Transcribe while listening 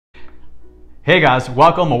Hey guys,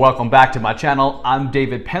 welcome or welcome back to my channel. I'm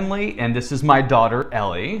David Penley and this is my daughter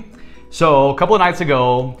Ellie. So a couple of nights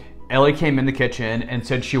ago, Ellie came in the kitchen and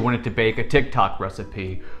said she wanted to bake a TikTok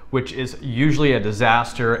recipe, which is usually a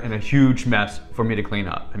disaster and a huge mess for me to clean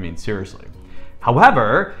up. I mean, seriously.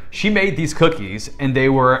 However, she made these cookies and they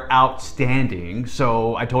were outstanding.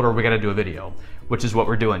 So I told her we gotta do a video, which is what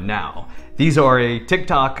we're doing now. These are a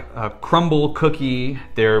TikTok Crumbl cookie.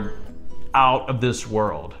 They're out of this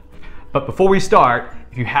world. But before we start,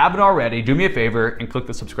 if you haven't already, do me a favor and click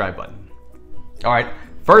the subscribe button. All right,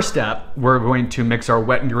 first step, we're going to mix our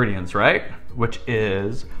wet ingredients, right? Which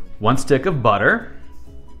is 1 stick of butter,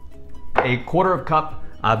 a 1/4 cup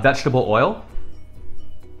of vegetable oil,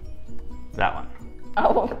 that one.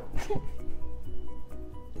 Oh.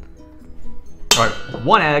 All right,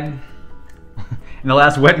 1 egg, and the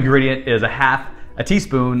last wet ingredient is a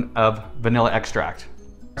teaspoon of vanilla extract.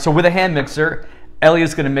 So with a hand mixer, Ellie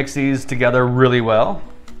is gonna mix these together really well.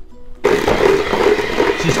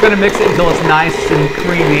 She's gonna mix it until it's nice and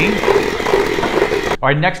creamy. All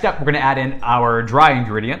right, next up, we're gonna add in our dry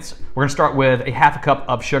ingredients. We're gonna start with a 1/2 cup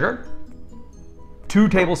of sugar, 2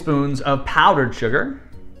 tablespoons of powdered sugar,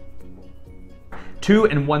 2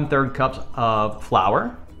 1/3 cups of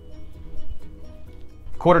flour,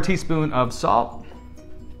 1/4 teaspoon of salt,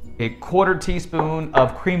 a 1/4 teaspoon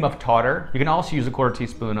of cream of tartar. You can also use a 1/4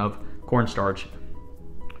 teaspoon of cornstarch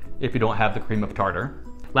if you don't have the cream of tartar.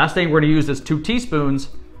 Last thing we're gonna use is 2 teaspoons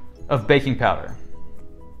of baking powder.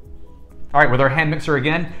 All right, with our hand mixer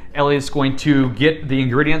again, Ellie is going to get the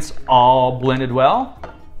ingredients all blended well.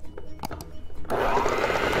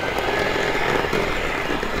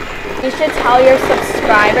 You should tell your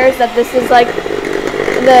subscribers that this is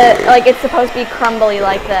it's supposed to be crumbly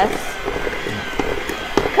like this.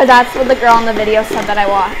 Because that's what the girl in the video said that I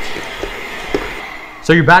watched.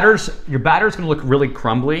 So your batter's gonna look really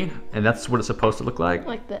crumbly, and that's what it's supposed to look like.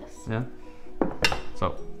 Like this. Yeah.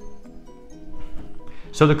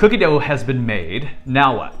 So the cookie dough has been made.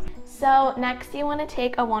 Now what? So next you want to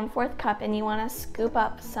take a 1/4 cup and you want to scoop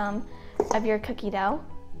up some of your cookie dough.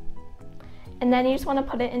 And then you just want to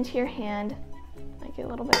put it into your hand, make it a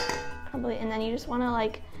little bit crumbly, and then you just want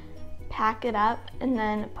to pack it up and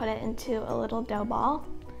then put it into a little dough ball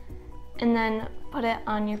and then put it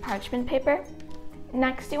on your parchment paper.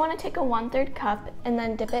 Next, you want to take a 1/3 cup and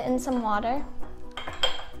then dip it in some water.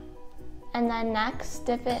 And then next,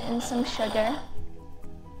 dip it in some sugar.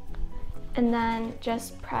 And then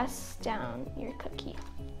just press down your cookie.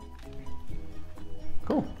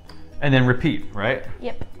 Cool. And then repeat, right?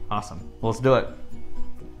 Yep. Awesome. Well, let's do it.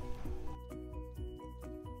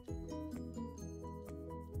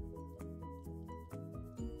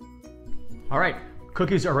 All right.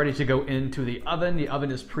 Cookies are ready to go into the oven. The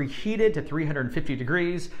oven is preheated to 350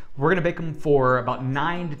 degrees. We're gonna bake them for about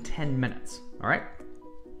 9 to 10 minutes, all right?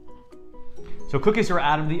 So cookies are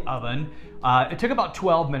out of the oven. It took about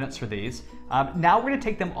 12 minutes for these. Now we're gonna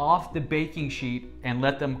take them off the baking sheet and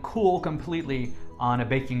let them cool completely on a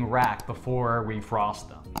baking rack before we frost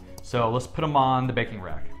them. So let's put them on the baking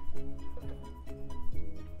rack.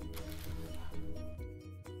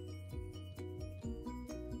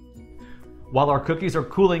 While our cookies are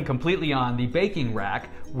cooling completely on the baking rack,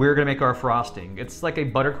 we're gonna make our frosting. It's like a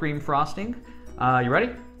buttercream frosting. You ready?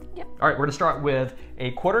 Yep. All right, we're gonna start with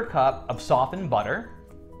a 1/4 cup of softened butter,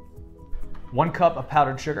 1 cup of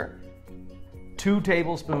powdered sugar, 2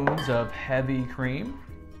 tablespoons of heavy cream.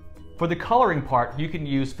 For the coloring part, you can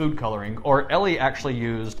use food coloring, or Ellie actually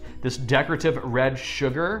used this decorative red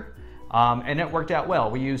sugar, and it worked out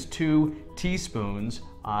well. We used 2 teaspoons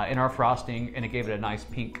in our frosting, and it gave it a nice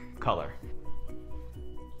pink color.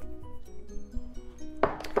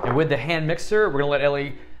 And with the hand mixer, we're gonna let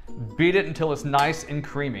Ellie beat it until it's nice and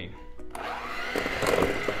creamy.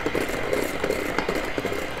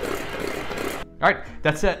 All right,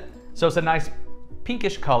 that's it. So it's a nice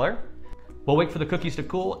pinkish color. We'll wait for the cookies to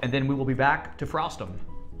cool and then we will be back to frost them.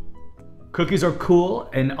 Cookies are cool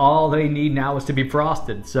and all they need now is to be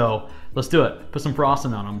frosted. So let's do it. Put some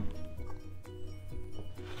frosting on them.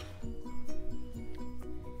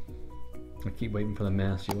 I keep waiting for the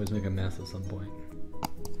mess. You always make a mess at some point.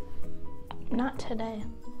 Not today.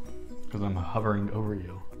 Because I'm hovering over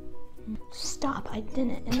you. Stop, I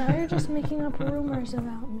didn't. And now you're just making up rumors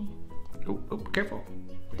about me. Oh, careful.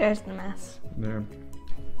 There's the mess. There.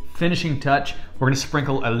 Finishing touch, we're gonna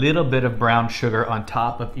sprinkle a little bit of brown sugar on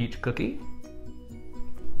top of each cookie.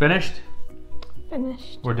 Finished?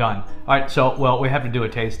 Finished. We're done. All right, so, well, we have to do a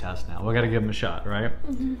taste test now. We gotta give them a shot, right?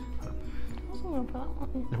 Mm-hmm. I wasn't gonna put that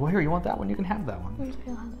one. Well, here, you want that one? You can have that one. I'll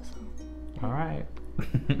have this one. All right.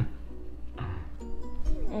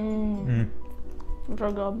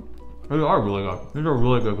 So good. These are really good. These are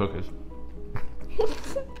really good cookies.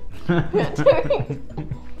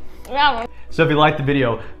 Yeah. So if you liked the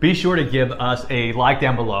video, be sure to give us a like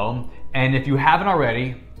down below. And if you haven't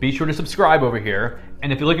already, be sure to subscribe over here.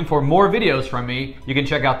 And if you're looking for more videos from me, you can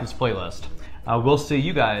check out this playlist. We'll see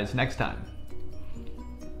you guys next time.